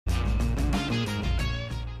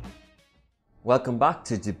Welcome back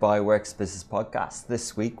to Dubai Works Business Podcast.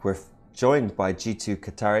 This week we're joined by Jeetu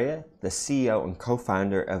Kataria, the CEO and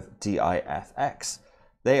co-founder of DIFX.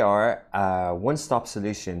 They are a one-stop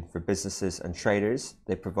solution for businesses and traders.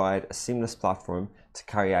 They provide a seamless platform to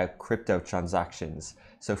carry out crypto transactions.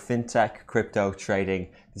 So fintech, crypto trading,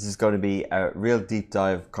 this is going to be a real deep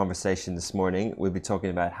dive conversation this morning. We'll be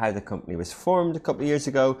talking about how the company was formed a couple of years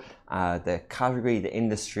ago, the category, the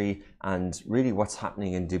industry, and really what's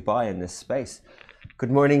happening in Dubai in this space.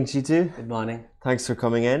 Good morning, Jeetu. Good morning. Thanks for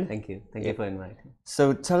coming in. Thank you. Thank you for inviting.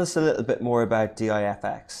 So tell us a little bit more about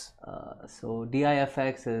DIFX. So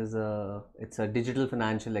DIFX is it's a digital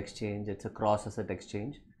financial exchange. It's a cross-asset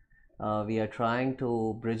exchange. We are trying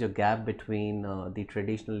to bridge a gap between the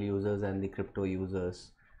traditional users and the crypto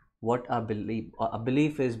users. What our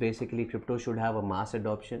belief is basically crypto should have a mass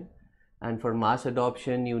adoption. And for mass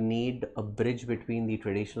adoption, you need a bridge between the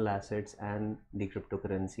traditional assets and the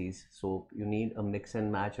cryptocurrencies. So you need a mix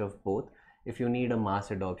and match of both. If you need a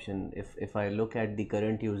mass adoption, if I look at the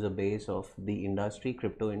current user base of the industry,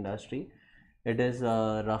 crypto industry, it is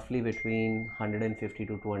roughly between 150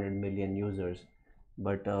 to 200 million users.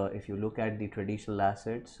 But if you look at the traditional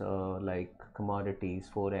assets like commodities,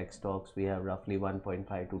 forex stocks, we have roughly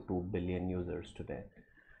 1.5 to 2 billion users today.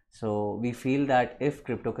 So we feel that if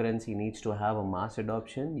cryptocurrency needs to have a mass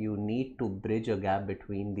adoption, you need to bridge a gap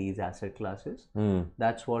between these asset classes.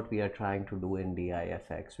 That's what we are trying to do in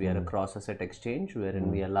DIFX. We are a cross-asset exchange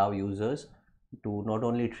wherein we allow users to not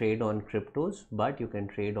only trade on cryptos, but you can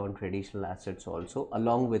trade on traditional assets also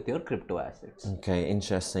along with your crypto assets. Okay,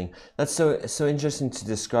 interesting. That's so interesting to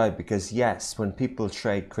describe because yes, when people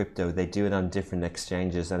trade crypto, they do it on different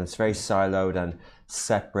exchanges and it's very siloed and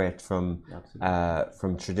separate from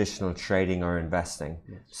traditional trading or investing.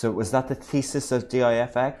 Yes. So was that the thesis of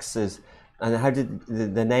DIFX? And how did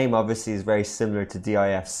the name obviously is very similar to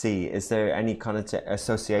DIFC. Is there any kind of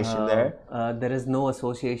association there? There is no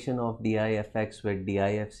association of DIFX with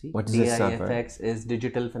DIFC. What does this stand for? DIFX is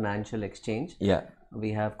Digital Financial Exchange. Yeah.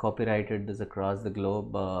 We have copyrighted this across the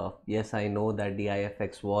globe. Yes, I know that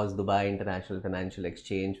DIFX was Dubai International Financial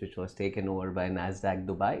Exchange, which was taken over by Nasdaq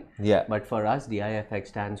Dubai. Yeah. But for us, DIFX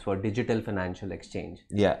stands for Digital Financial Exchange.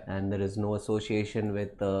 Yeah. And there is no association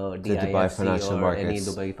with DIFC Dubai financial or markets. any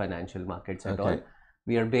Dubai financial markets at all.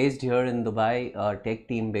 We are based here in Dubai, our tech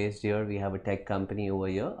team based here. We have a tech company over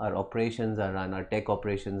here. Our tech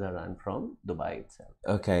operations are run from Dubai itself.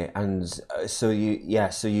 Okay, and so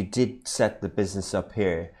you did set the business up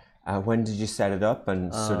here. When did you set it up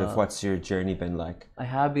and sort of what's your journey been like? I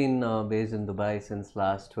have been based in Dubai since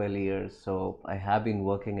last 12 years. So I have been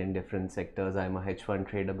working in different sectors. I'm a hedge fund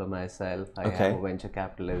trader by myself. I am a venture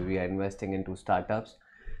capitalist. We are investing into startups.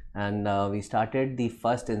 And we started the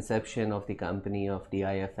first inception of the company of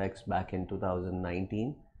DIFX back in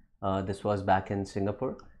 2019. This was back in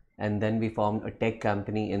Singapore. And then we formed a tech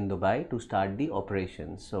company in Dubai to start the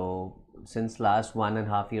operations. So since last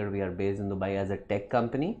 1.5 years, we are based in Dubai as a tech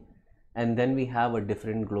company. And then we have a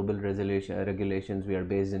different global regulations. We are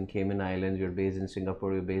based in Cayman Islands, we are based in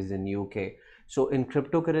Singapore, we are based in UK. So in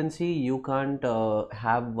cryptocurrency, you can't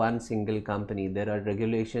have one single company. There are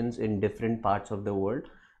regulations in different parts of the world.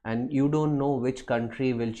 And you don't know which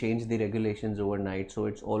country will change the regulations overnight. So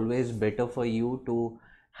it's always better for you to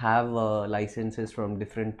have licenses from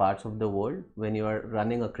different parts of the world when you are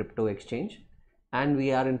running a crypto exchange. And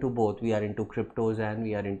we are into both. We are into cryptos and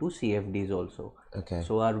we are into CFDs also. Okay.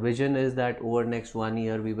 So our vision is that over next 1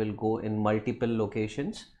 year, we will go in multiple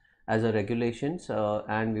locations as a regulations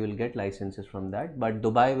and we will get licenses from that. But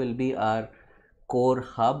Dubai will be our core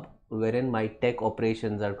hub wherein my tech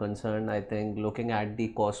operations are concerned. I think looking at the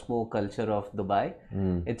Cosmo culture of Dubai,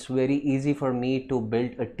 it's very easy for me to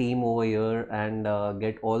build a team over here and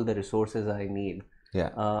get all the resources I need.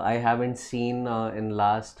 Yeah. I haven't seen in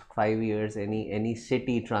last 5 years any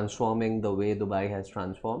city transforming the way Dubai has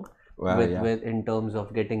transformed. Wow, with in terms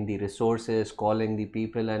of getting the resources, calling the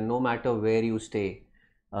people, and no matter where you stay,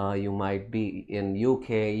 you might be in UK,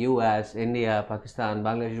 US, India, Pakistan,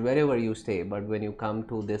 Bangladesh, wherever you stay. But when you come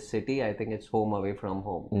to this city, I think it's home away from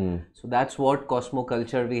home. So that's what Cosmo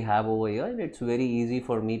culture we have over here. And it's very easy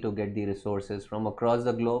for me to get the resources from across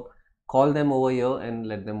the globe, call them over here and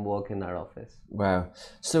let them work in our office. Wow.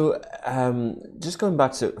 So just going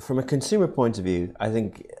back to, from a consumer point of view, I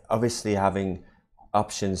think obviously having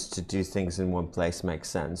options to do things in one place makes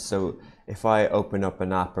sense. So if I open up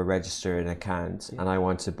an app or register an account and I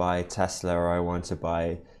want to buy Tesla or I want to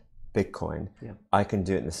buy Bitcoin, I can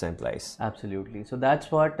do it in the same place. Absolutely. So that's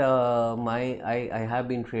what I have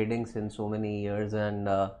been trading since so many years, and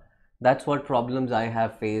that's what problems I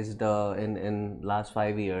have faced in last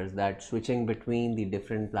 5 years, that switching between the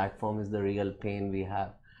different platforms is the real pain we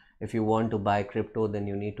have. If you want to buy crypto, then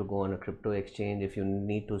you need to go on a crypto exchange. If you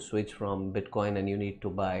need to switch from Bitcoin and you need to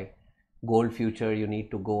buy gold future, you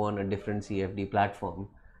need to go on a different CFD platform.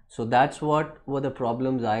 So that's what were the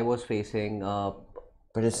problems I was facing.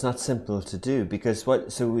 But it's not simple to do, because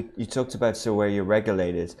you talked about, so where you're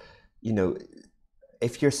regulated, you know,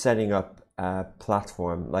 if you're setting up a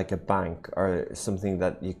platform like a bank or something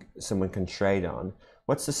that someone can trade on,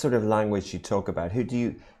 what's the sort of language you talk about? Who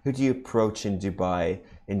do you approach in Dubai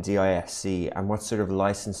in DIFC, and what sort of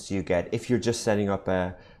license do you get if you're just setting up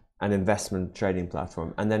an investment trading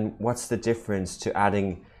platform? And then what's the difference to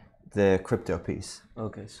adding the crypto piece?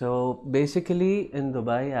 Okay, so basically in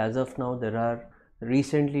Dubai, as of now,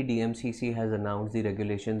 recently DMCC has announced the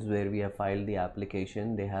regulations where we have filed the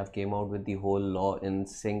application. They have came out with the whole law in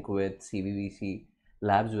sync with CBBC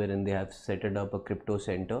labs, wherein they have set it up a crypto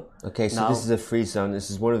center. Okay, so now, this is a free zone. This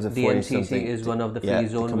is one of the 40 something. DMCC is one of the free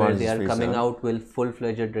zone where they are coming out with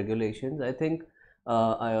full-fledged regulations. I think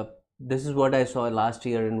this is what I saw last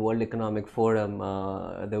year in World Economic Forum.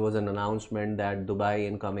 There was an announcement that Dubai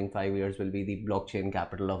in coming 5 years will be the blockchain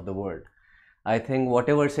capital of the world. I think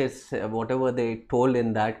whatever they told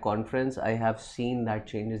in that conference, I have seen that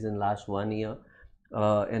changes in last 1 year.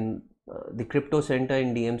 The crypto center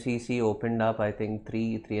in DMCC opened up, I think,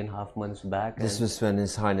 three and a half months back. This was when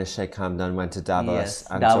His Highness Sheikh Hamdan went to Davos. Yes,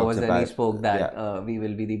 and Davos, talked and he spoke that yeah. we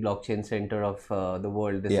will be the blockchain center of the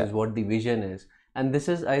world. This is what the vision is. And this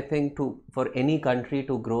is, I think, for any country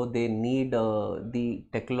to grow, they need the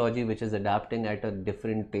technology which is adapting at a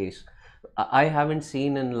different pace. I haven't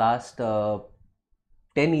seen in last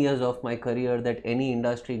 10 years of my career that any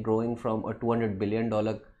industry growing from a $200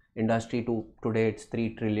 billion industry to today it's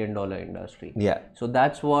 $3 trillion industry. Yeah. So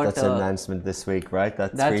that's what that's an announcement this week, right?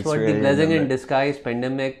 That's what the blessing in disguise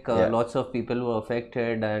pandemic. Lots of people were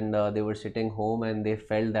affected, and they were sitting home, and they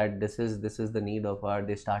felt that this is the need of our.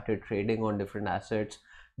 They started trading on different assets.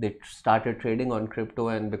 They started trading on crypto,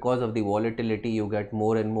 and because of the volatility, you get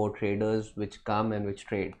more and more traders which come and which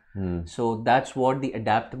trade. So that's what the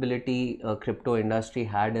adaptability crypto industry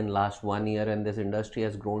had in last 1 year, and this industry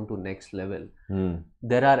has grown to next level.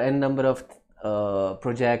 There are n number of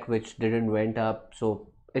projects which didn't went up,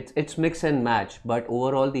 so it's mix and match, but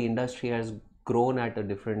overall the industry has grown at a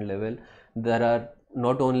different level. There are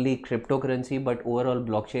not only cryptocurrency, but overall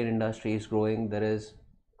blockchain industry is growing.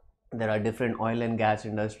 There are different oil and gas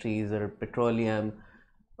industries, there are petroleum,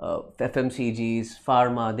 FMCGs,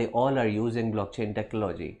 pharma, they all are using blockchain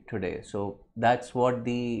technology today. So that's what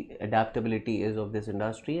the adaptability is of this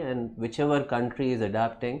industry, and whichever country is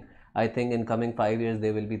adapting, I think in coming 5 years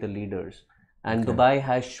they will be the leaders. And Dubai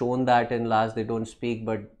has shown that in last, they don't speak,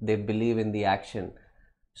 but they believe in the action.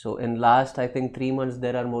 So in last, I think 3 months,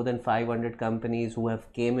 there are more than 500 companies who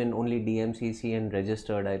have came in only DMCC and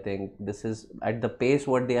registered. I think this is at the pace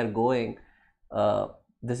what they are going.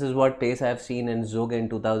 This is what pace I have seen in Zug in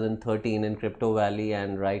 2013 in Crypto Valley,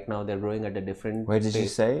 and right now they're growing at a different Where did pace. You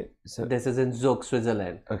say? So this is in Zug,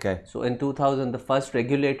 Switzerland. Okay. So in 2000, the first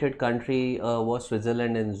regulated country was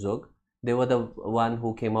Switzerland in Zug. They were the one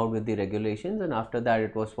who came out with the regulations, and after that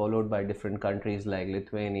it was followed by different countries like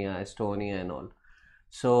Lithuania, Estonia and all.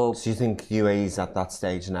 So you think UAE is at that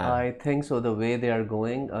stage now? I think so. The way they are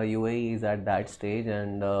going, UAE is at that stage,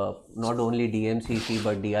 and not only DMCC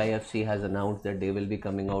but DIFC has announced that they will be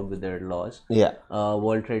coming out with their laws. Yeah.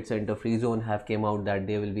 World Trade Center Free Zone have came out that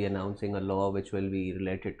they will be announcing a law which will be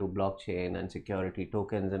related to blockchain and security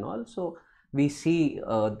tokens and all. So we see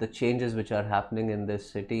the changes which are happening in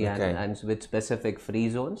this city, and with specific free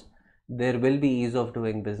zones. There will be ease of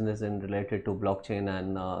doing business in related to blockchain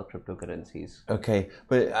and cryptocurrencies. Okay,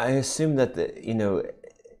 but I assume that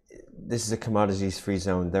this is a commodities free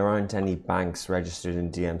zone. There aren't any banks registered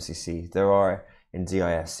in DMCC. There are in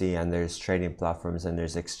DIFC, and there's trading platforms and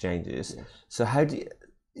there's exchanges. Yes. So how do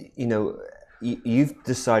you've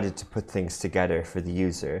decided to put things together for the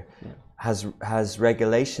user? Yeah. Has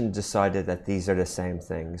regulation decided that these are the same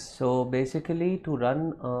things? So basically, to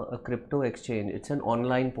run a crypto exchange, it's an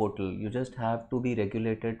online portal. You just have to be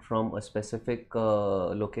regulated from a specific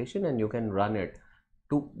location, and you can run it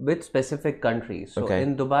with specific countries. So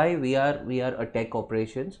in Dubai, we are a tech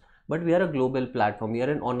operations, but we are a global platform. We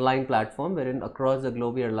are an online platform wherein across the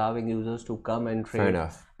globe we are allowing users to come and trade. Fair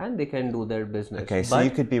enough. And they can do their business. Okay, so you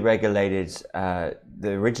could be regulated.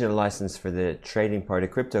 The original license for the trading part of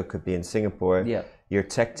crypto could be in Singapore. Yeah. Your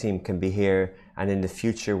tech team can be here, and in the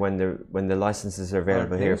future, when the licenses are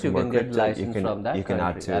available here for more crypto, you can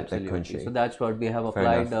add to the country. So that's what we have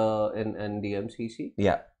applied in DMCC.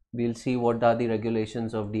 Yeah. We'll see what are the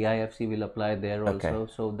regulations of DIFC will apply there also.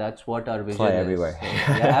 So that's what our vision Fly is. everywhere. So,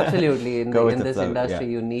 yeah, absolutely. In this flow, industry,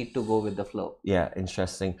 you need to go with the flow. Yeah,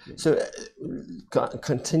 interesting. So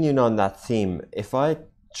continuing on that theme, if I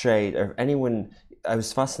trade, or anyone, I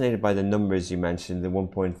was fascinated by the numbers you mentioned, the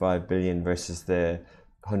 1.5 billion versus the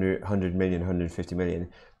 100 million, 150 million.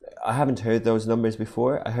 I haven't heard those numbers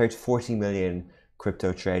before. I heard 40 million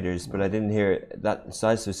crypto traders, but I didn't hear that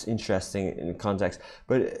size. Was interesting in context.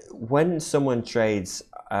 But when someone trades,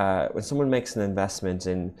 when someone makes an investment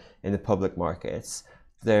in the public markets,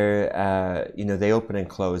 they're they open and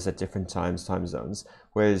close at different time zones,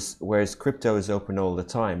 whereas crypto is open all the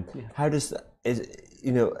time. How does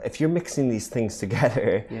if you're mixing these things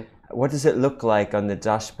together, what does it look like on the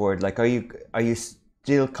dashboard? Like, are you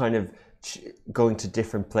still kind of going to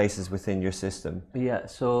different places within your system? Yeah,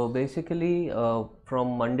 so basically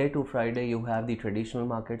from Monday to Friday you have the traditional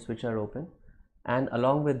markets which are open, and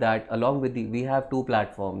along with that, we have two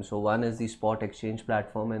platforms. So one is the spot exchange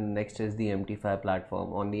platform and next is the MT5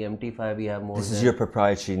 platform. On the MT5 we have more This is your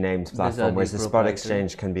proprietary named platform, whereas the spot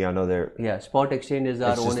exchange can be on other... Yeah, spot exchange is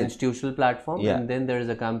our own institutional platform, Yeah. and then there is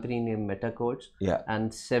a company named MetaCodes, and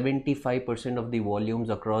 75% of the volumes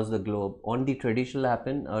across the globe on the traditional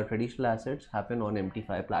assets happen on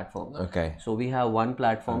MT5 platform. Okay. So we have one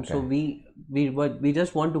platform. So we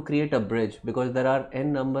just want to create a bridge, because there are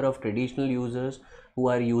n number of traditional users who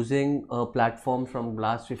are using a platform from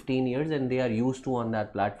last 15 years and they are used to on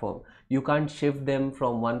that platform. You can't shift them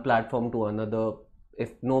from one platform to another,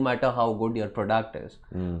 if no matter how good your product is.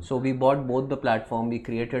 So we bought both the platform. We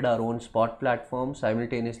created our own spot platform.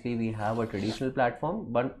 Simultaneously we have a traditional platform,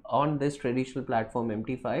 but on this traditional platform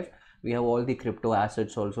MT5 we have all the crypto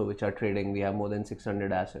assets also which are trading. We have more than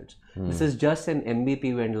 600 assets. This is just an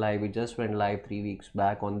MVP went live. We just went live 3 weeks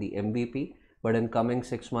back on the MVP, but in coming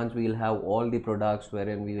 6 months we will have all the products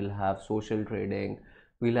wherein we will have social trading.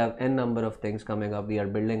 We'll have n number of things coming up. We are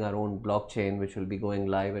building our own blockchain which will be going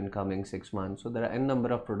live in coming 6 months. So there are n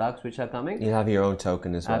number of products which are coming. You have your own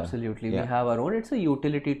token as well. Absolutely. We have our own. It's a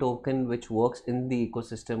utility token which works in the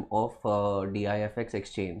ecosystem of DIFX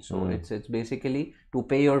exchange. So it's basically to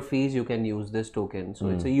pay your fees you can use this token. So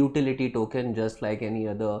it's a utility token just like any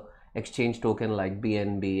other exchange token like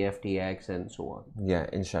BNB, FTX and so on. Yeah,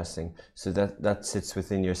 interesting. So that sits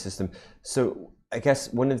within your system. So I guess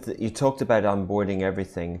you talked about onboarding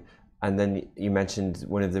everything, and then you mentioned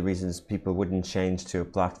one of the reasons people wouldn't change to a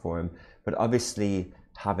platform, but obviously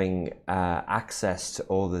having access to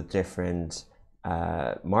all the different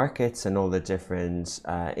markets and all the different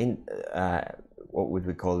what would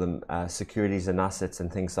we call them, securities and assets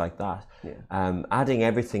and things like that. Adding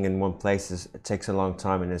everything in one place takes a long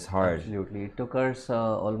time and is hard. Absolutely. It took us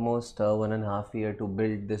almost 1.5 years to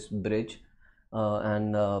build this bridge,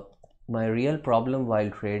 and my real problem while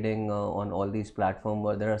trading on all these platforms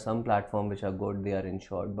were there are some platforms which are good, they are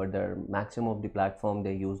insured, but the maximum of the platform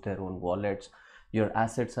they use their own wallets. Your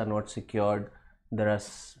assets are not secured. There are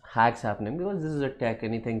hacks happening because this is a tech,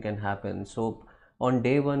 anything can happen. So on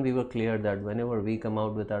day one we were clear that whenever we come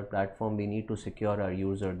out with our platform we need to secure our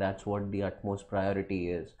user. That's what the utmost priority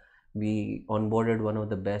is. We onboarded one of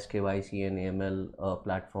the best KYC and AML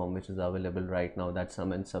platform which is available right now, that's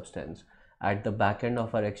Sum and Substance. At the back end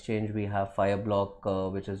of our exchange we have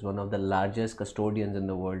Fireblock, which is one of the largest custodians in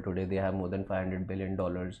the world today. They have more than $500 billion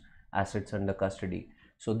assets under custody.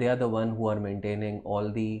 So they are the one who are maintaining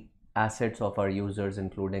all the assets of our users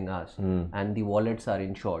including us, and the wallets are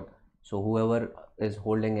insured. So whoever is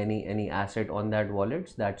holding any asset on that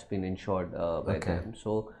wallets, that's been insured by them.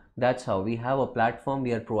 So that's how we have a platform.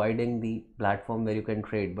 We are providing the platform where you can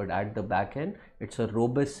trade, but at the back end it's a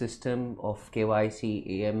robust system of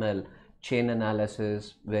KYC, AML, chain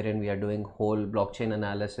analysis, wherein we are doing whole blockchain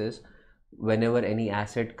analysis. Whenever any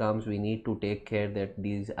asset comes, we need to take care that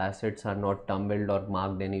these assets are not tumbled or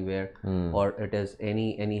marked anywhere, or it is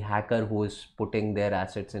any hacker who is putting their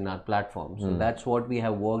assets in our platform. So that's what we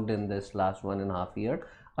have worked in this last 1.5 years,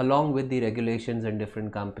 along with the regulations in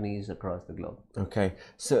different companies across the globe. Okay,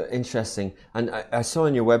 so interesting. And I saw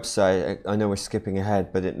on your website, I know we're skipping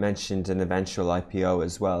ahead, but it mentioned an eventual IPO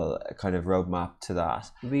as well, a kind of roadmap to that.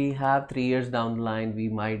 We have 3 years down the line, we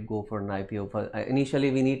might go for an IPO.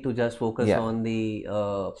 Initially, we need to just focus on the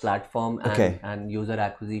platform and user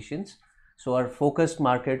acquisitions. So our focused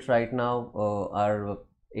markets right now are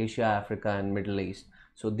Asia, Africa and Middle East.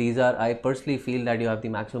 So these are, I personally feel that you have the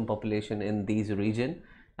maximum population in these regions.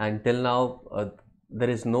 Until now, there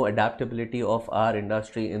is no adaptability of our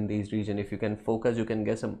industry in these regions. If you can focus, you can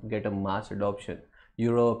get a mass adoption.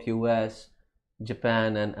 Europe, US,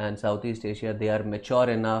 Japan and Southeast Asia, they are mature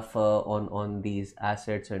enough on these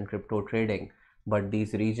assets and crypto trading. but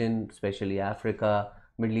these regions, especially Africa,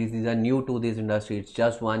 Middle East, these are new to this industry. It's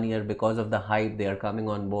just 1 year. Because of the hype, they are coming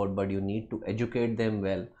on board, but you need to educate them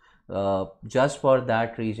well. Just for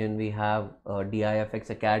that region, we have DIFX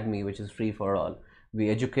Academy, which is free for all. We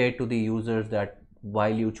educate to the users that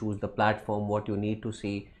while you choose the platform, what you need to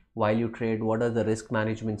see, while you trade, what are the risk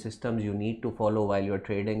management systems you need to follow while you're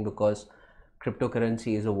trading, because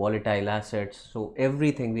cryptocurrency is a volatile asset. So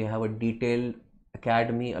everything, we have a detailed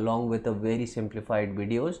academy along with a very simplified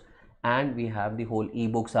videos, and we have the whole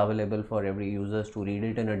ebooks available for every users to read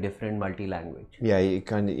it in a different multi-language. Yeah,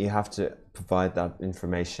 you have to provide that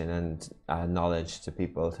information and knowledge to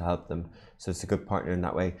people to help them. So it's a good partner in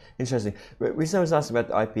that way. Interesting. The reason I was asking about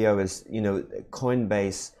the IPO is,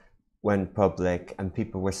 Coinbase went public and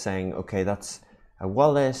people were saying, okay, that's a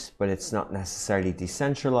wallet, but it's not necessarily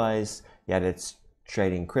decentralized, yet it's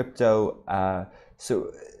trading crypto.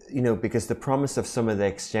 Because the promise of some of the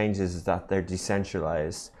exchanges is that they're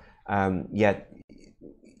decentralized, yet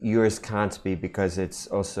yours can't be because it's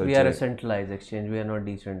also... We are a centralized exchange, we are not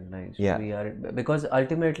decentralized. Yeah. Because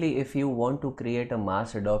ultimately, if you want to create a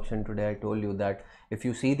mass adoption today, I told you that if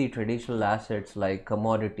you see the traditional assets like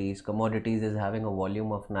commodities is having a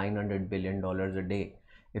volume of $900 billion a day.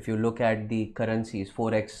 If you look at the currencies,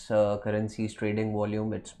 Forex currencies trading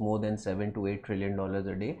volume, it's more than $7 to $8 trillion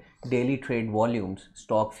a day. Daily trade volumes,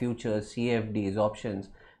 stock futures, CFDs, options,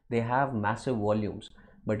 they have massive volumes.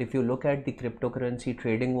 But if you look at the cryptocurrency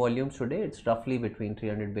trading volumes today, it's roughly between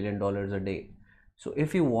 $300 billion a day. So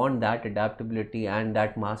if you want that adaptability and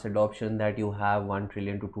that mass adoption that you have $1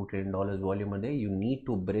 trillion to $2 trillion volume a day, you need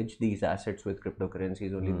to bridge these assets with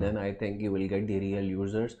cryptocurrencies. Only then I think you will get the real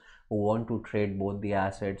users who want to trade both the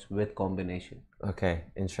assets with combination. Okay,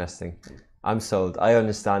 interesting. I'm sold. I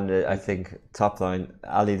understand it. I think top line,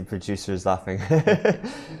 Ali, the producer, is laughing.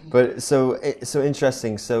 But so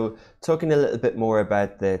interesting. So talking a little bit more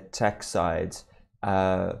about the tech side,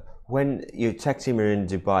 when your tech team are in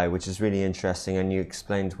Dubai, which is really interesting, and you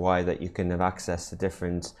explained why that you can have access to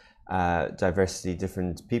different diversity,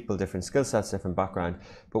 different people, different skill sets, different background.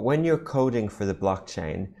 But when you're coding for the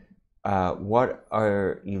blockchain, how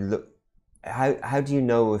do you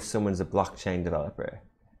know if someone's a blockchain developer?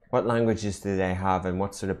 What languages do they have and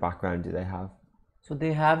what sort of background do they have? So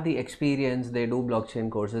they have the experience, they do blockchain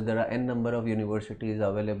courses. There are n number of universities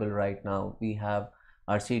available right now. We have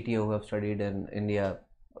our CTO who have studied in India,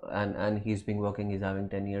 and he's been working, he's having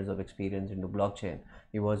 10 years of experience into blockchain.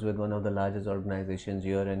 He was with one of the largest organizations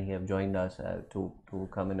here and he have joined us to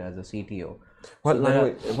come in as a CTO. What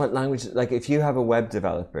language, like if you have a web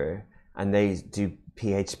developer and they do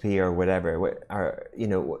PHP or whatever,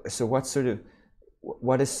 so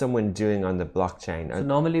what is someone doing on the blockchain? So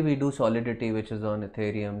normally we do Solidity, which is on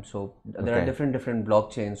Ethereum. So there are different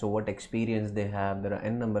blockchains. So what experience they have, there are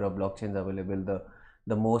n number of blockchains available.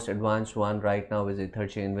 The most advanced one right now is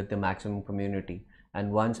Etherchain with the maximum community.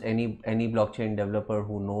 And once any blockchain developer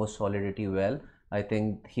who knows Solidity well, I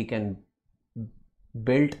think he can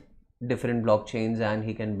build different blockchains and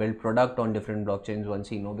he can build product on different blockchains once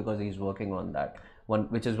he knows, because he's working on that one,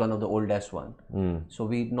 which is one of the oldest one. So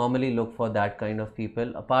we normally look for that kind of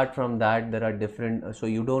people. Apart from that, there are different, so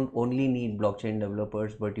you don't only need blockchain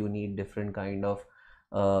developers, but you need different kind of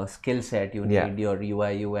skill set. You need your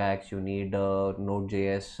UI UX, you need a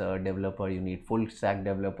Node.js developer, you need full stack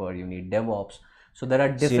developer, you need DevOps. So there are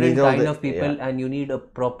different kind of people, and you need a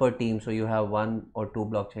proper team. So you have 1 or 2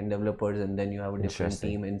 blockchain developers and then you have a different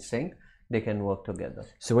team in sync. They can work together.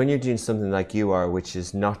 So when you're doing something like you are, which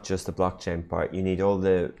is not just the blockchain part, you need all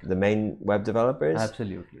the main web developers.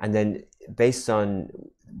 Absolutely. And then based on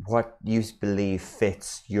what you believe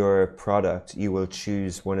fits your product, you will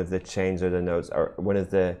choose one of the chains or the nodes, or one of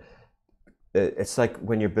the, it's like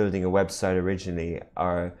when you're building a website originally,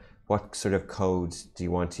 or what sort of codes do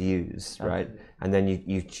you want to use, right? And then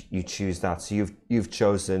you choose that. So you've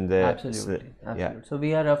chosen the... Absolutely. Yeah. So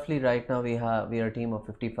we are roughly right now, we are a team of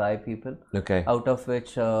 55 people. Okay. Out of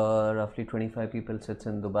which roughly 25 people sits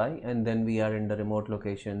in Dubai, and then we are in the remote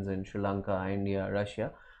locations in Sri Lanka, India,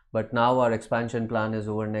 Russia. But now our expansion plan is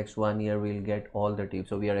over next 1 year, we'll get all the teams.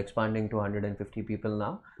 So we are expanding to 150 people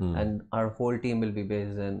now, and our whole team will be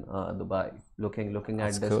based in Dubai. Looking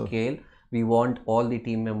at the scale, we want all the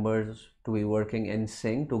team members to be working in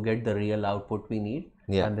sync to get the real output we need.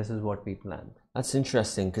 And this is what we plan. That's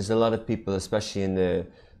interesting, because a lot of people, especially in the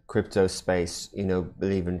crypto space,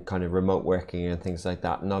 believe in kind of remote working and things like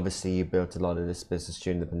that. And obviously you built a lot of this business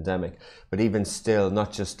during the pandemic, but even still,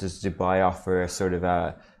 not just does Dubai offer a sort of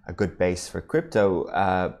a good base for crypto,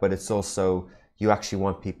 but it's also, you actually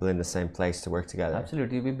want people in the same place to work together.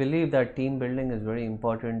 Absolutely. We believe that team building is very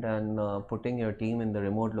important, and putting your team in the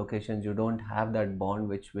remote locations, you don't have that bond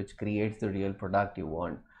which creates the real product you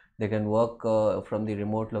want. They can work from the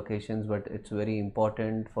remote locations, but it's very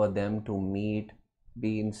important for them to meet,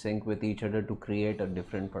 be in sync with each other to create a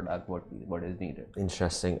different product what is needed.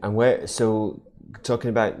 Interesting. And where, so talking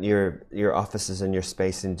about your offices and your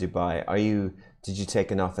space in Dubai, did you take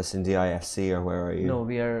an office in DIFC, or where are you? No,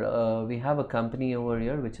 we have a company over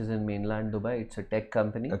here which is in mainland Dubai. It's a tech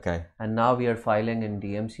company. Okay. And now we are filing in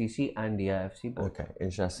DMCC and DIFC both. Okay,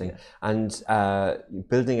 interesting. Yeah. And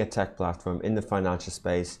building a tech platform in the financial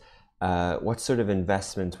space, what sort of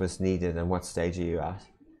investment was needed, and what stage are you at?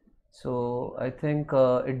 So I think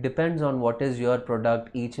it depends on what is your product.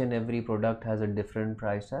 Each and every product has a different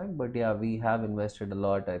price tag, but yeah, we have invested a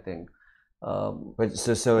lot, I think. But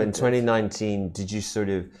so in 2019, did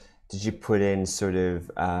you put in sort of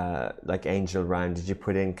like angel round? Did you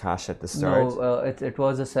put in cash at the start? No, it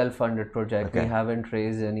was a self-funded project. Okay. We haven't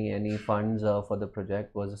raised any funds for the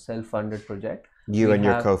project. It was a self-funded project. You and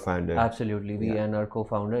your co-founder? Absolutely, we and our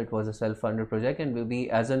co-founder. It was a self-funded project, and we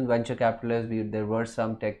as a venture capitalist, there were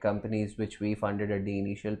some tech companies which we funded at the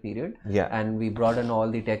initial period. Yeah. And we brought in all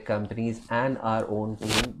the tech companies and our own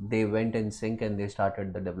team. They went in sync and they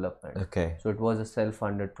started the development. Okay. So it was a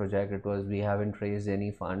self-funded project. We haven't raised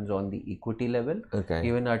any funds on the equity level. Okay.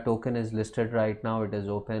 Even our token is listed right now. It is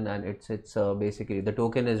open, and it's basically the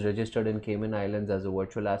token is registered in Cayman Islands as a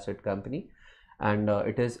virtual asset company. And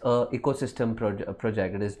it is a ecosystem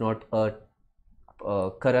project. It is not a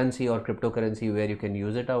currency or cryptocurrency where you can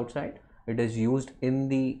use it outside. It is used in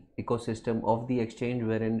the ecosystem of the exchange,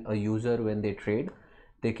 wherein a user, when they trade,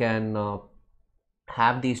 they can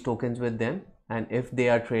have these tokens with them. And if they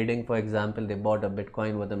are trading, for example, they bought a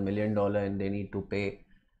Bitcoin worth $1 million and they need to pay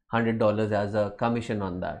 $100 as a commission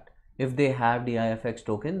on that. If they have the DIFX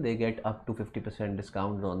token, they get up to 50%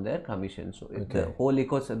 discount on their commission. So the whole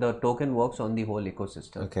the token works on the whole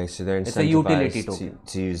ecosystem. Okay, so they're incentivized it's a utility token.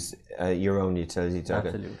 To use your own utility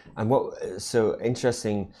token. Absolutely. And so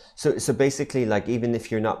interesting. So basically, like, even if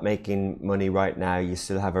you're not making money right now, you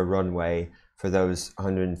still have a runway for those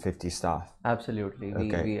 150 staff. Absolutely.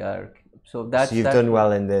 Okay. We are. So you've done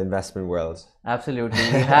well in the investment world. Absolutely.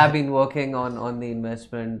 We have been working on the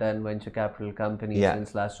investment and venture capital companies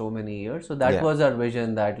since last so many years. So that was our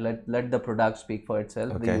vision, that let the product speak for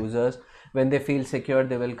itself. Okay. The users, when they feel secure,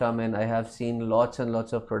 they will come in. I have seen lots and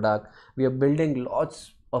lots of product. We are building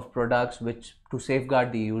lots of products which to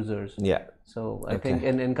safeguard the users. Yeah. So I think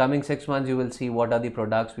in coming 6 months, you will see what are the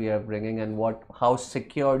products we are bringing and how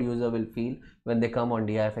secure user will feel when they come on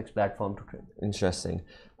DIFX platform to trade. Interesting.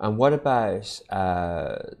 And what about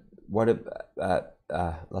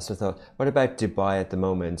lost my thought. What about Dubai at the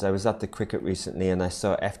moment? I was at the cricket recently and I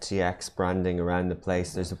saw FTX branding around the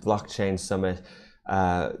place. There's a blockchain summit.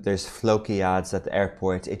 There's Floki ads at the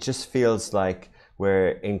airport. It just feels like we're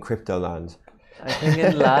in crypto land. I think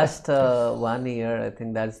in last 1 year, I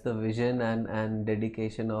think that's the vision and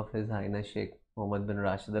dedication of His Highness Sheikh Mohammed bin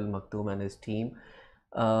Rashid Al Maktoum and his team.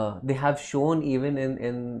 They have shown even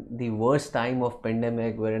in the worst time of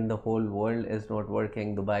pandemic, wherein the whole world is not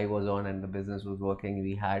working, Dubai was on and the business was working.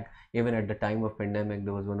 We had, even at the time of pandemic,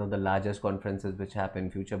 there was one of the largest conferences which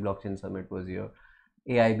happened. Future Blockchain Summit was here.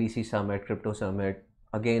 AIBC Summit, Crypto Summit.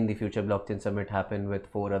 Again, the Future Blockchain Summit happened with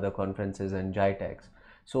 4 other conferences and GITEX.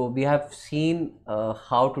 So we have seen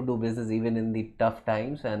how to do business even in the tough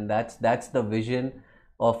times, and that's the vision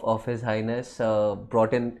of His Highness.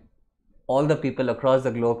 Brought in all the people across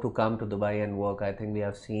the globe to come to Dubai and work. I think we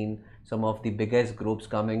have seen some of the biggest groups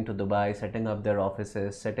coming to Dubai, setting up their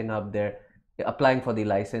offices, applying for the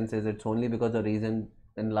licenses. It's only because of the reason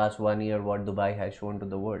in last 1 year what Dubai has shown to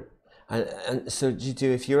the world. And so, Jeetu,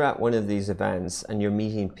 if you're at one of these events and you're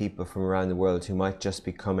meeting people from around the world who might just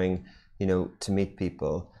be coming, to meet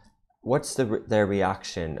people, what's their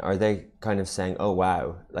reaction? Are they kind of saying, "Oh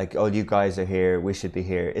wow, like, oh, you guys are here, we should be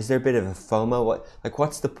here"? Is there a bit of a FOMO?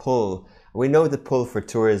 What's the pull? We know the pull for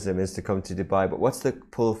tourism is to come to Dubai, but what's the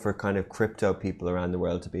pull for kind of crypto people around the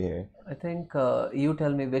world to be here? I think you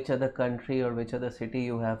tell me which other country or which other city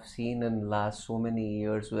you have seen in last so many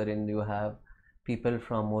years wherein you have people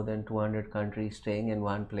from more than 200 countries staying in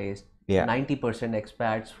one place. Yeah. 90%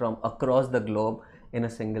 expats from across the globe in a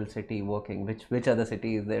single city working. Which other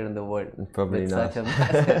city is there in the world? Probably not.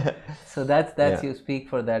 So that's you speak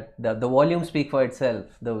for that. The volume speak for itself.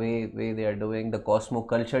 The way they are doing, the cosmo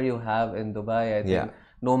culture you have in Dubai. I think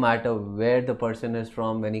no matter where the person is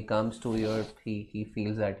from, when he comes to Europe, he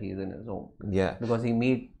feels that he is in his home. Yeah. Because he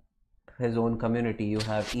meet his own community. You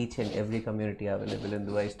have each and every community available in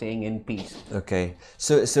Dubai, staying in peace. Okay,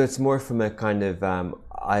 so it's more from a kind of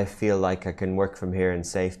I feel like I can work from here in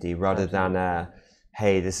safety, rather than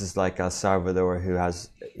hey, this is like El Salvador, who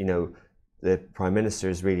has, you know, the prime minister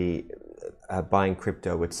is really buying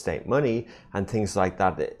crypto with state money and things like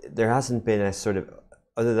that. There hasn't been a sort of,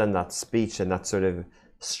 other than that speech and that sort of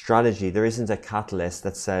strategy, there isn't a catalyst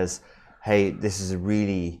that says, hey, this is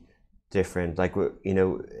really different. Like, you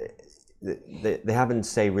know, they haven't,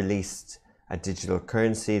 say, released a digital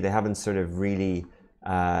currency. They haven't sort of really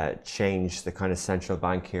changed the kind of central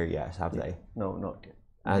bank here yet, have they? No, not yet.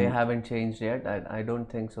 They haven't changed yet. I don't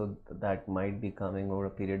think so. That might be coming over a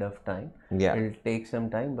period of time. Yeah. It'll take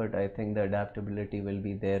some time, but I think the adaptability will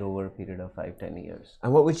be there over a period of 5-10 years.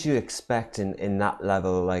 And what would you expect in that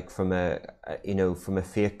level, like from a, you know, from a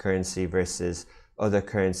fiat currency versus other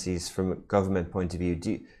currencies from a government point of view?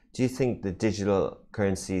 Do you think the digital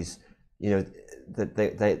currencies, you know,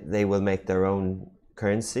 that they will make their own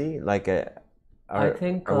currency, like I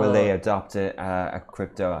think, or will they adopt a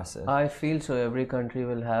crypto asset? I feel so. Every country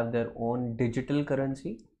will have their own digital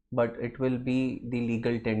currency, but it will be the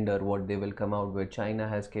legal tender what they will come out with. China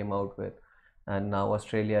has came out with, and now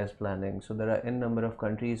Australia is planning. So there are n number of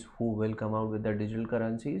countries who will come out with their digital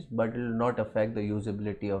currencies, but it will not affect the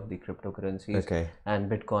usability of the cryptocurrencies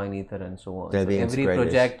and Bitcoin, Ether, and so on. So every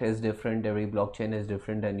project is different, every blockchain is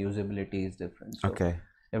different, and usability is different. So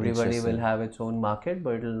everybody will have its own market,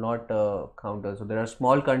 but it will not counter. So there are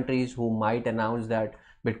small countries who might announce that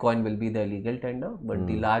Bitcoin will be their legal tender, but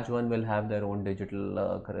the large one will have their own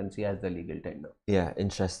digital currency as the legal tender. Yeah,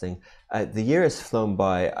 interesting. The year has flown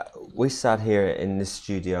by. We sat here in this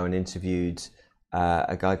studio and interviewed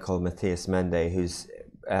a guy called Matthias Mende, who's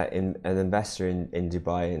an investor in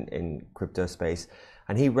Dubai in crypto space.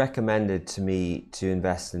 And he recommended to me to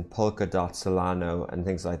invest in Polkadot, Solana, and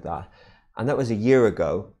things like that. And that was a year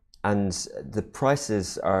ago, and the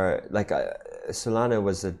prices are like Solana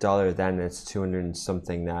was $1 then, it's 200 and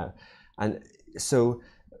something now. And so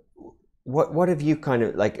what have you kind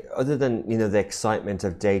of, like, other than, you know, the excitement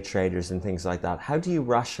of day traders and things like that, how do you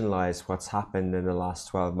rationalize what's happened in the last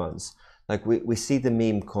 12 months? Like we see the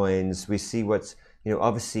meme coins, we see what's, you know,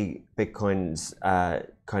 obviously Bitcoin's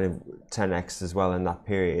kind of 10x as well in that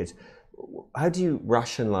period. How do you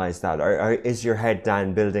rationalize that? Or is your head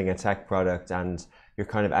down building a tech product and you're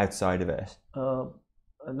kind of outside of it?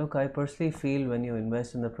 Look, I personally feel when you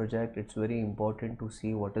invest in the project, it's very important to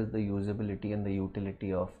see what is the usability and the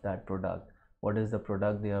utility of that product. What is the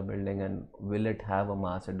product they are building, and will it have a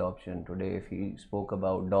mass adoption? Today, if he spoke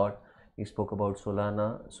about DOT, he spoke about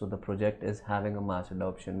Solana. So the project is having a mass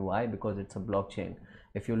adoption. Why? Because it's a blockchain.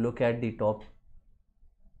 If you look at the top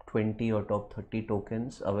 20 or top 30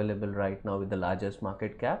 tokens available right now with the largest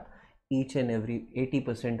market cap, each and every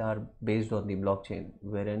 80% are based on the blockchain,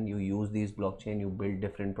 wherein you use these blockchain, you build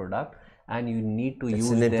different product, and you need to use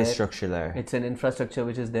an infrastructure layer. It's an infrastructure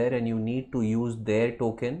which is there, and you need to use their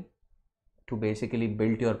token to basically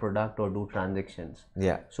build your product or do transactions.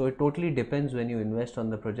 Yeah. So it totally depends when you invest on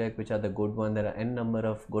the project, which are the good one. There are n number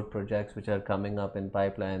of good projects which are coming up in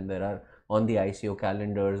pipeline. There are on the ICO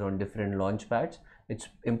calendars, on different launch pads. It's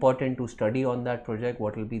important to study on that project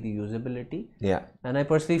what will be the usability. Yeah. And I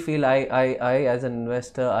personally feel I as an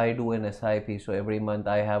investor, I do an SIP. So every month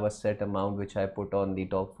I have a set amount which I put on the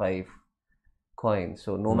top 5 coins.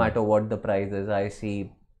 So no matter what the price is, I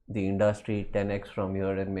see the industry 10x from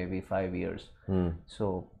here in maybe 5 years.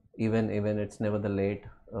 So even it's never the late.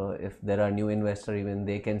 If there are new investor, even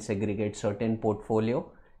they can segregate certain portfolio.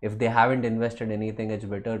 If they haven't invested anything, it's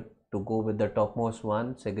better to go with the topmost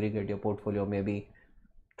one. Segregate your portfolio, maybe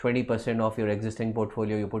 20% of your existing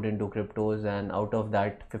portfolio you put into cryptos, and out of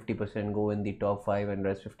that 50% go in the top 5, and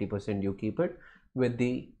rest 50% you keep it with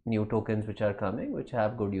the new tokens which are coming, which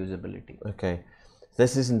have good usability. Okay.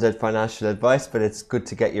 This isn't a financial advice, but it's good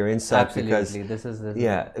to get your insight. Absolutely. Because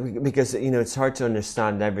because you know it's hard to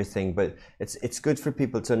understand everything, but it's good for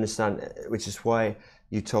people to understand, which is why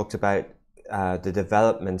you talked about the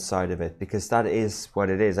development side of it, because that is what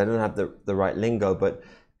it is. I don't have the right lingo, but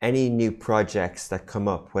any new projects that come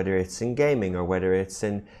up, whether it's in gaming or whether it's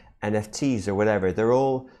in NFTs or whatever, they're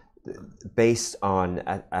all based on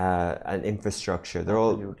an infrastructure. They're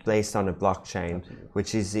all based on a blockchain,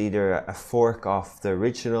 which is either a fork off the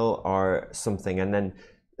original or something. And then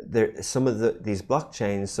some of these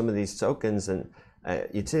blockchains, some of these tokens and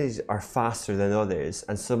utilities are faster than others,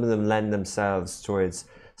 and some of them lend themselves towards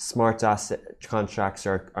smart asset contracts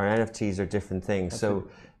or NFTs or different things.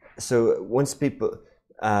 So once people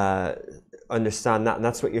understand that, and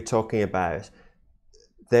that's what you're talking about,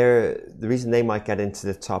 the reason they might get into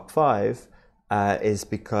the top 5 is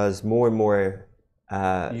because more and more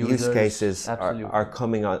use cases are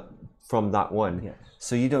coming out from that one. Yes.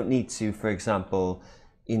 So you don't need to, for example,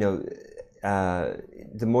 you know,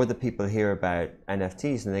 the more the people hear about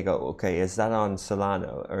NFTs and they go, okay, is that on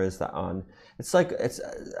Solana or is that on? It's like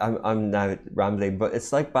I'm now rambling, but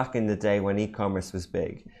it's like back in the day when e-commerce was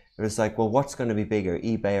big. It was like, well, what's going to be bigger,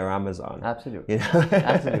 eBay or Amazon? Absolutely. You know?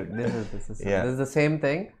 Absolutely. This is the same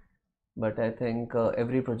thing, but I think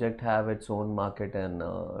every project have its own market and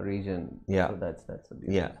region. Yeah. So that's the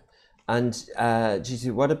beauty. Yeah. And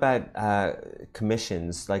Jeetu, what about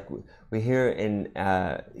commissions? Like we hear in,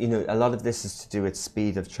 you know, a lot of this is to do with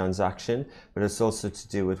speed of transaction, but it's also to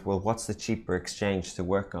do with, well, what's the cheaper exchange to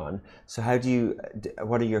work on? So how do you,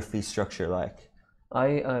 what are your fee structure like?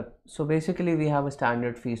 So basically we have a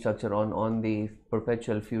standard fee structure on the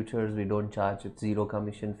perpetual futures. We don't charge, it's zero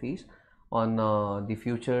commission fees. On the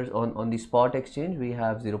futures, on the spot exchange, we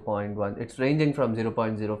have 0.1. It's ranging from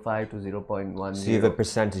 0.05 to 0.10. So you have a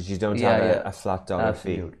percentage, you don't have a flat dollar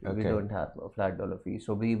Absolutely. fee. Okay. We don't have a flat dollar fee.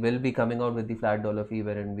 So we will be coming out with the flat dollar fee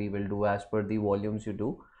wherein we will do as per the volumes you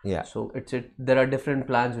do. Yeah. So there are different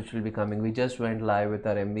plans which will be coming. We just went live with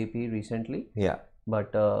our MVP recently. Yeah.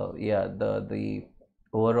 But yeah, the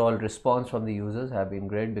overall response from the users have been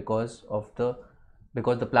great because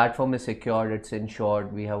the platform is secured, it's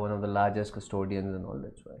insured, we have one of the largest custodians and all,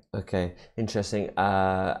 that's why. Okay, interesting.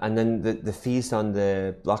 And then the fees on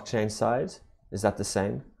the blockchain side, is that the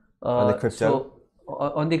same? On the crypto? So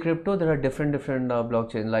on the crypto, there are different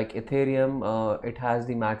blockchains. Like Ethereum, it has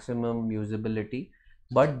the maximum usability,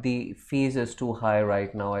 but the fees is too high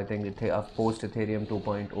right now. I think post Ethereum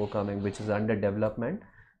 2.0 coming, which is under development,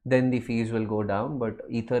 then the fees will go down, but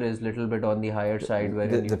Ether is little bit on the higher side. Where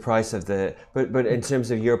the price of the but in terms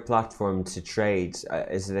of your platform to trade,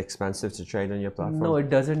 is it expensive to trade on your platform? No, it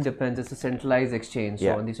doesn't depend. It's a centralized exchange.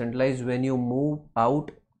 So on the centralized, when you move out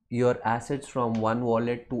your assets from one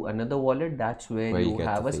wallet to another wallet, that's where you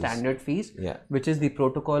have a standard fees, which is the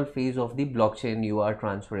protocol fees of the blockchain you are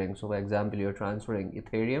transferring. So for example, you're transferring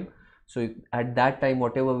Ethereum. So at that time,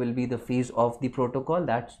 whatever will be the fees of the protocol,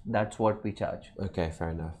 that's what we charge. Okay, fair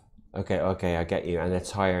enough. Okay, I get you. And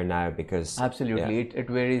it's higher now because... Absolutely. It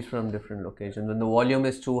varies from different locations. When the volume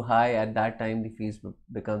is too high, at that time, the fees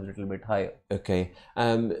becomes a little bit higher. Okay.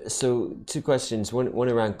 So two questions. One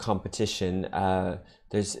around competition.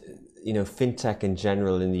 There's, you know, fintech in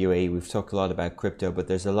general in the UAE. We've talked a lot about crypto, but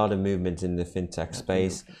there's a lot of movement in the fintech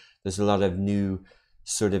space. There's a lot of new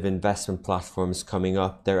sort of investment platforms coming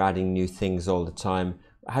up. They're adding new things all the time.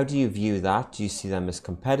 How do you view that? Do you see them as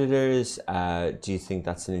competitors? Do you think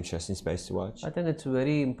that's an interesting space to watch? I think it's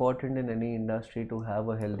very important in any industry to have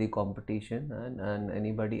a healthy competition, and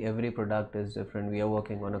every product is different. We are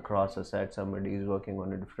working on a cross asset, somebody is working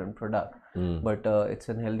on a different product, but it's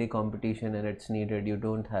a healthy competition and it's needed. You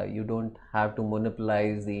don't have to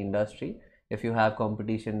monopolize the industry. If you have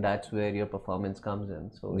competition, that's where your performance comes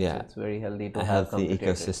in. So it's very healthy to have healthy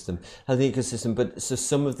ecosystem. But so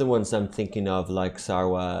some of the ones I'm thinking of, like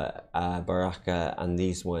Sarwa, Baraka, and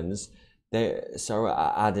these ones,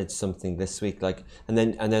 Sarwa added something this week. Like, and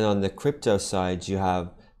then on the crypto side, you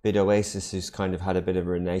have BitOasis, who's kind of had a bit of a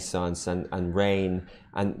renaissance, and Rain,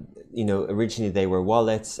 and you know, originally they were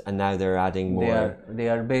wallets, and now they're adding more. They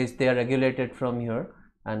are regulated from here.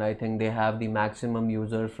 And I think they have the maximum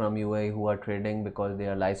users from UAE who are trading because they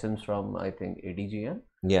are licensed from, I think, ADGM.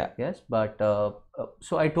 Yeah. Yes, but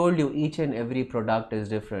so I told you each and every product is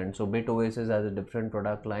different. So BitOasis has a different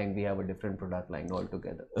product line. We have a different product line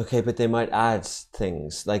altogether. Okay, but they might add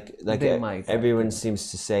things like everyone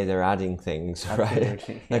seems to say they're adding things, right?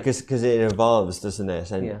 Like, because it evolves, doesn't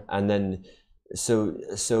it? And then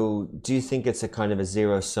so do you think it's a kind of a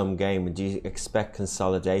zero-sum game? Do you expect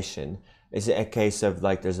consolidation? Is it a case of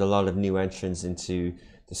like there's a lot of new entrants into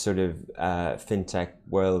the sort of fintech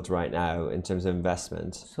world right now in terms of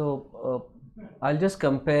investment? So I'll just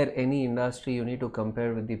compare any industry. You need to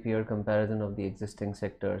compare with the peer comparison of the existing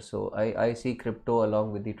sectors. So I see crypto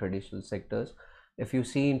along with the traditional sectors. If you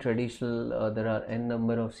see in traditional, there are n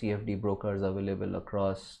number of CFD brokers available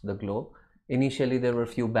across the globe. Initially, there were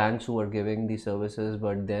few banks who were giving the services,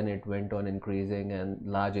 but then it went on increasing and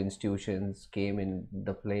large institutions came in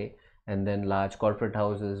the play. And then large corporate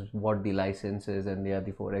houses bought the licenses and they are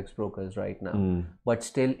the Forex brokers right now. But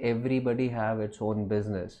still everybody have its own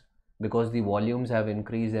business because the volumes have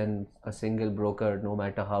increased and a single broker, no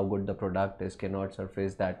matter how good the product is, cannot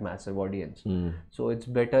surface that massive audience. So it's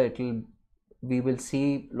better, we will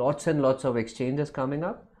see lots and lots of exchanges coming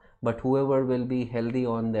up, but whoever will be healthy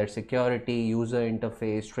on their security, user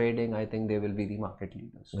interface, trading, I think they will be the market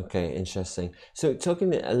leaders. Okay, interesting. So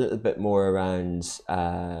talking a little bit more around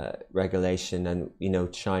regulation, and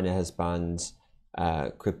China has banned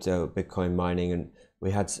crypto Bitcoin mining, and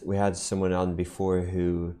we had someone on before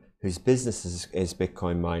whose business is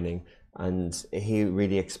Bitcoin mining, and he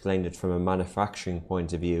really explained it from a manufacturing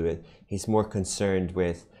point of view. He's more concerned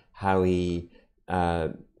with how he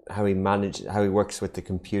works with the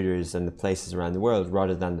computers and the places around the world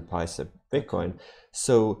rather than the price of Bitcoin.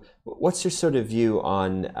 So what's your sort of view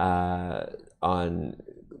on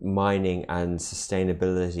mining and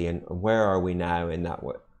sustainability, and where are we now in that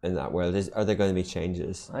world? Are there going to be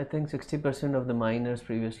changes? I think 60% of the miners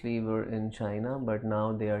previously were in China, but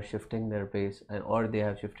now they are shifting their base, or they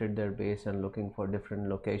have shifted their base and looking for different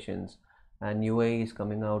locations. And UAE is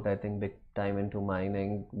coming out, I think, big time into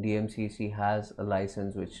mining. DMCC has a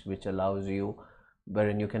license which allows you,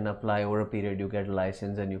 wherein you can apply over a period, you get a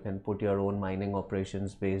license, and you can put your own mining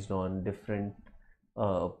operations based on different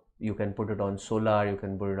you can put it on solar, you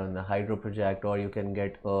can put it on the hydro project, or you can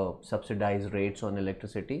get subsidized rates on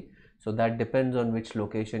electricity. So that depends on which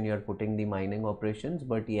location you are putting the mining operations.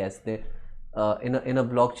 But yes, they in a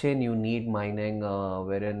blockchain you need mining,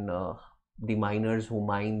 wherein the miners who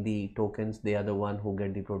mine the tokens, they are the one who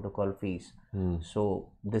get the protocol fees.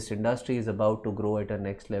 So this industry is about to grow at a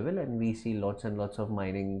next level, and we see lots and lots of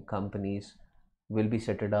mining companies will be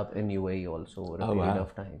set up in UAE also over a period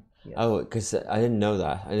of time. Yeah. Oh, because I didn't know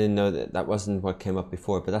that. I didn't know that wasn't what came up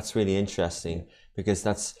before, but that's really interesting, because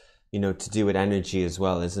that's, to do with energy as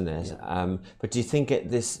well, isn't it? Yeah. But do you think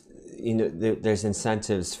there's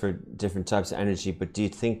incentives for different types of energy, but do you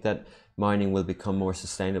think that mining will become more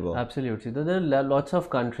sustainable? Absolutely. There are lots of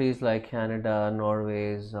countries like Canada,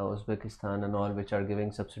 Norway, Uzbekistan and all, which are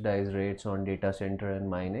giving subsidized rates on data center and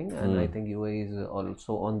mining. And I think UAE is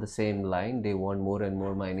also on the same line. They want more and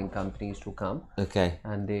more mining companies to come. Okay.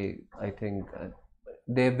 And I think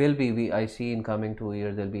there will be, I see in coming 2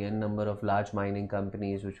 years, there'll be a number of large mining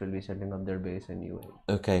companies which will be setting up their base in UAE.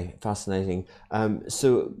 Okay, fascinating.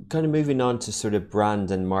 So kind of moving on to sort of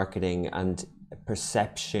brand and marketing and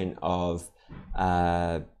perception of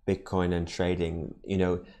Bitcoin and trading.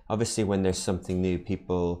 Obviously when there's something new,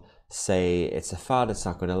 people say it's a fad, it's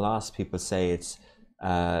not going to last. People say it's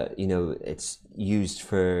it's used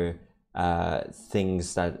for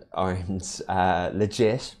things that aren't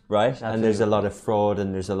legit, right? Absolutely. And there's a lot of fraud,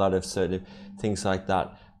 and there's a lot of sort of things like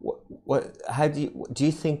that. How do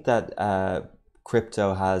you think that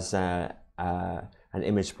crypto has an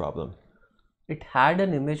image problem? It had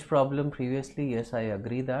an image problem previously, yes, I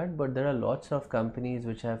agree that, but there are lots of companies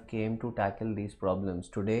which have came to tackle these problems.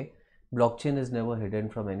 Today, blockchain is never hidden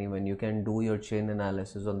from anyone. You can do your chain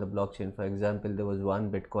analysis on the blockchain. For example, there was one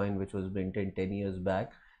Bitcoin which was minted 10 years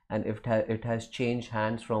back, and it has changed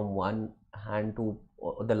hands from one hand to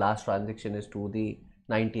the last transaction is to the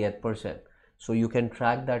 90th percent. So you can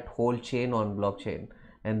track that whole chain on blockchain,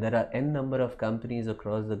 and there are n number of companies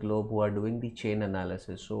across the globe who are doing the chain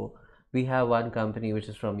analysis. So we have one company which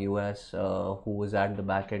is from US who was at the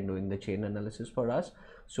back end doing the chain analysis for us.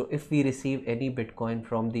 So if we receive any Bitcoin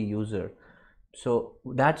from the user, so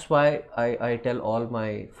that's why I tell all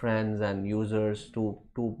my friends and users to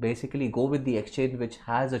basically go with the exchange which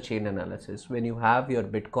has a chain analysis. When you have your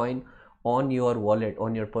Bitcoin on your wallet,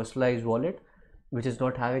 on your personalized wallet, which is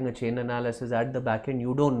not having a chain analysis at the back end,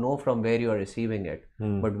 you don't know from where you are receiving it.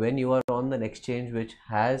 But when you are on an exchange which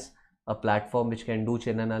has a platform which can do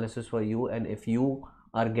chain analysis for you, and if you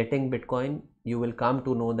are getting Bitcoin, you will come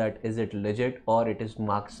to know that is it legit or it is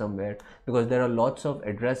marked somewhere, because there are lots of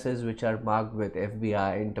addresses which are marked with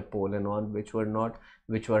FBI, Interpol and all,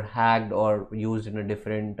 which were hacked or used in a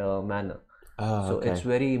different manner. So okay. It's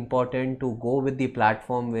very important to go with the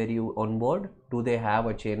platform where you onboard. Do they have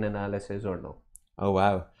a chain analysis or no? Oh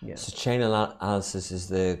wow. Yeah. So chain analysis is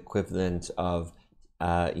the equivalent of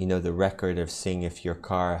the record of seeing if your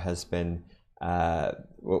car has been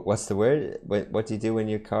what's the word? What do you do when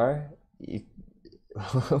your car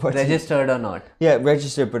registered or not? Yeah,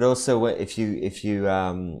 registered, but also if you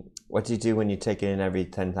what do you do when you take it in every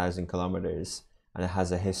 10,000 kilometers and it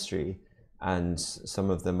has a history, and some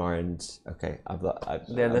of them aren't okay.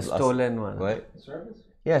 They're the stolen one. What? Service?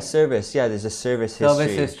 Yeah, service. Yeah, there's a service history.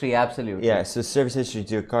 Service history, absolutely. Yeah, so service history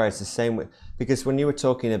to your car, it's the same way. Because when you were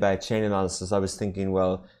talking about chain analysis, I was thinking,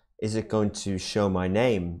 well, is it going to show my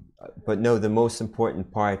name? But no, the most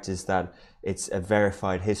important part is that it's a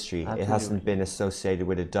verified history. Absolutely. It hasn't been associated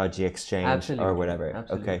with a dodgy exchange Absolutely. or whatever.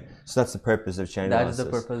 Absolutely. Okay, so that's the purpose of chain analysis. That's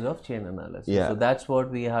the purpose of chain analysis. Yeah. So that's what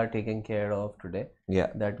we are taking care of today. Yeah.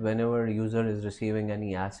 That whenever a user is receiving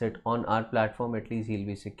any asset on our platform, at least he'll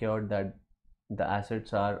be secured that the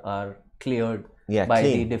assets are cleared by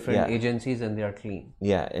clean. the different agencies and they are clean.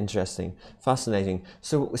 Yeah, interesting, fascinating.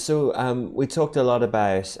 So we talked a lot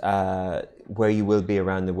about where you will be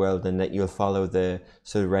around the world and that you'll follow the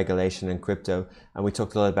sort of regulation in crypto, and we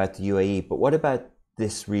talked a lot about the UAE. But what about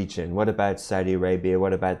this region? What about Saudi Arabia?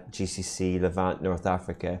 What about GCC, Levant, North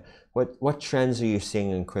Africa? What trends are you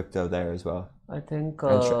seeing in crypto there as well? I think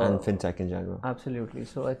and fintech in general. Absolutely.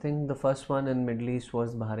 So I think the first one in Middle East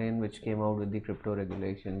was Bahrain, which came out with the crypto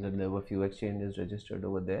regulations, and there were few exchanges registered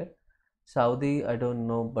over there. Saudi, I don't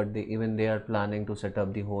know, but they are planning to set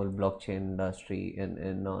up the whole blockchain industry in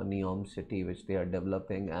Neom city, which they are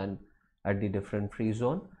developing, and at the different free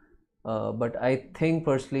zone. But I think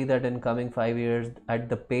personally that in coming 5 years, at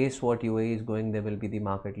the pace what UAE is going, they will be the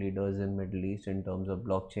market leaders in Middle East in terms of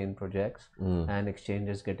blockchain projects and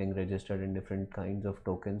exchanges getting registered in different kinds of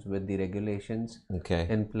tokens with the regulations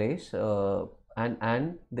in place,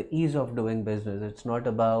 and the ease of doing business. It's not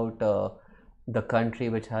about the country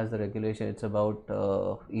which has the regulation, it's about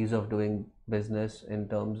ease of doing business in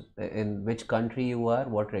terms in which country you are,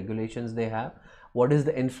 what regulations they have, what is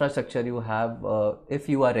the infrastructure you have. If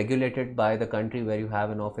you are regulated by the country where you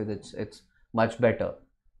have an office, it's much better.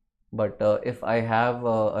 But if I have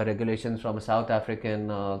a regulations from a South African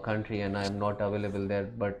country and I'm not available there,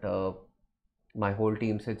 but my whole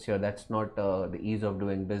team sits here, that's not the ease of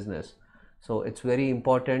doing business. So it's very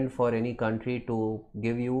important for any country to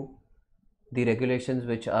give you the regulations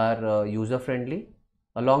which are user friendly.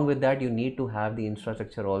 Along with that, you need to have the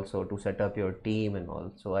infrastructure also to set up your team and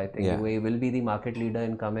all. So I think UAE will be the market leader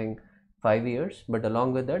in coming 5 years, but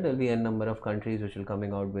along with that, there will be a number of countries which will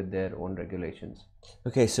coming out with their own regulations.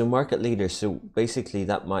 Okay, so market leader. So basically,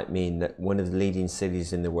 that might mean that one of the leading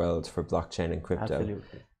cities in the world for blockchain and crypto.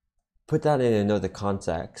 Absolutely. Put that in another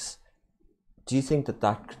context. Do you think that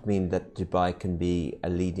that could mean that Dubai can be a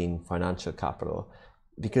leading financial capital?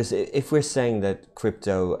 Because if we're saying that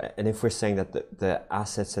crypto, and if we're saying that the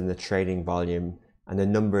assets and the trading volume and the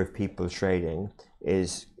number of people trading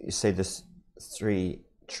is, say, this $3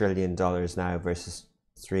 trillion now versus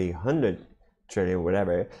 300 trillion,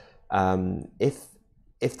 whatever,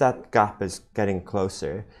 if that gap is getting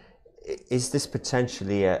closer, is this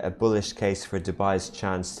potentially a bullish case for Dubai's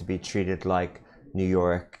chance to be treated like New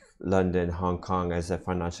York, London, Hong Kong as a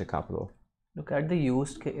financial capital? Look at the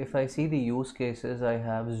use case. If I see the use cases, I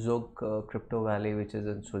have Zug Crypto Valley, which is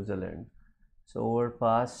in Switzerland. So over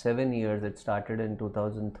past 7 years, it started in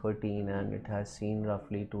 2013 and it has seen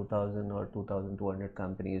roughly 2000 or 2200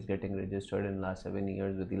 companies getting registered in last 7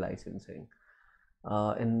 years with the licensing.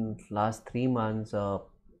 In last 3 months,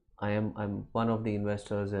 I'm one of the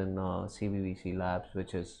investors in CBVC Labs,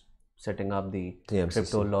 which is setting up the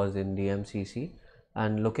crypto laws in DMCC.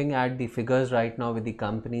 And looking at the figures right now with the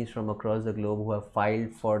companies from across the globe who have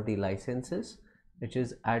filed for the licenses, which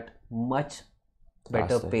is at much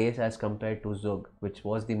better pace as compared to Zug, which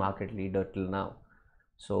was the market leader till now.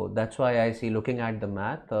 So that's why I see, looking at the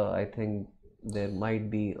math, I think there might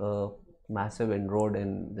be a massive inroad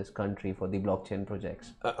in this country for the blockchain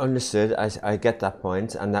projects. Understood. I get that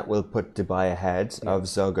point, and that will put Dubai ahead of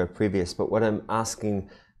Zug or previous. But what I'm asking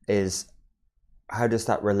is, how does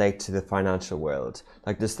that relate to the financial world?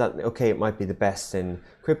 Like, does that, okay, it might be the best in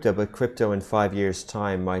crypto, but crypto in 5 years'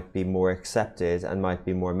 time might be more accepted and might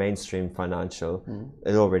be more mainstream financial.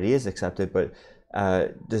 It already is accepted, but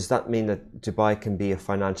does that mean that Dubai can be a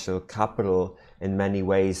financial capital in many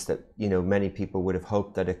ways that, you know, many people would have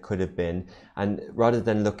hoped that it could have been? And rather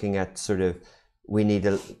than looking at sort of, we need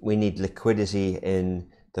liquidity in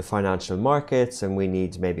the financial markets and we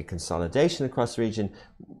need maybe consolidation across the region,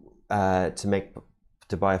 to make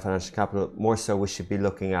Dubai a financial capital, more so we should be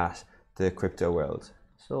looking at the crypto world.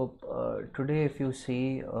 So today, if you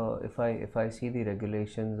see, if I see the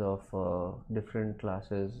regulations of different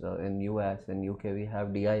classes in US and UK, we have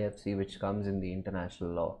DIFC, which comes in the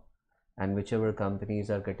international law, and whichever companies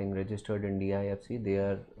are getting registered in DIFC, they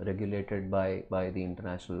are regulated by the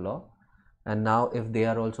international law. And now if they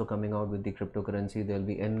are also coming out with the cryptocurrency, there will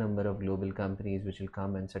be n number of global companies which will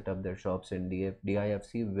come and set up their shops in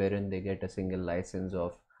DIFC, wherein they get a single license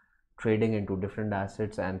of trading into different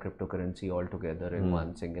assets and cryptocurrency all together in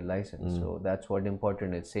one single license. So that's what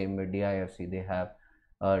important is. Same with DIFC, they have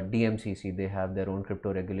DMCC, they have their own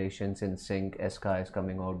crypto regulations. In sync, SCA is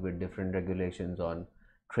coming out with different regulations on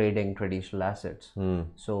trading traditional assets.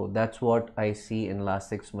 So that's what I see in last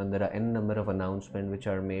 6 months. There are n number of announcements which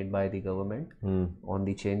are made by the government on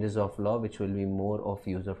the changes of law, which will be more of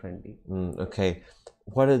user friendly. Okay,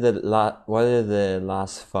 what are the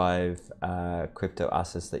last 5 crypto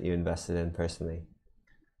assets that you invested in personally?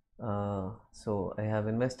 So I have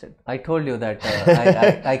invested. I told you that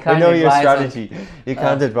I can't. I know your advise strategy. You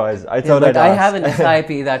can't advise. I thought but I'd I ask. have an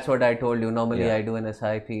SIP. That's what I told you. Normally, I do an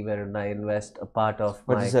SIP where I invest a part of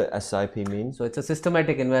What my. does a SIP mean? So it's a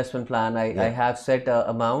systematic investment plan. I have set a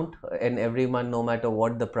amount, and every month, no matter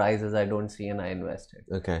what the price is, I don't see, and I invest it.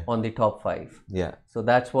 Okay. On the top 5. Yeah. So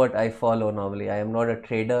that's what I follow normally. I am not a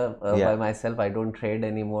trader by myself. I don't trade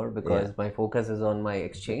anymore because my focus is on my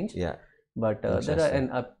exchange. Yeah. But there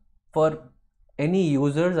are for any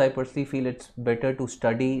users, I personally feel it's better to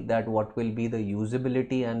study that what will be the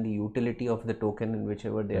usability and the utility of the token in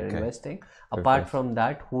whichever they are investing. Apart from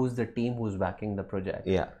that, who's the team who's backing the project?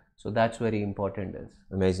 Yeah. So that's very important.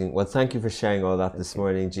 Amazing. Well, thank you for sharing all that this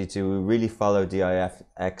morning, Jeetu. We really follow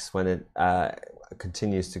DIFX when it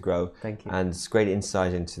continues to grow. Thank you. And it's great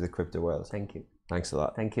insight into the crypto world. Thank you. Thanks a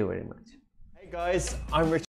lot. Thank you very much. Hey guys, I'm Rich.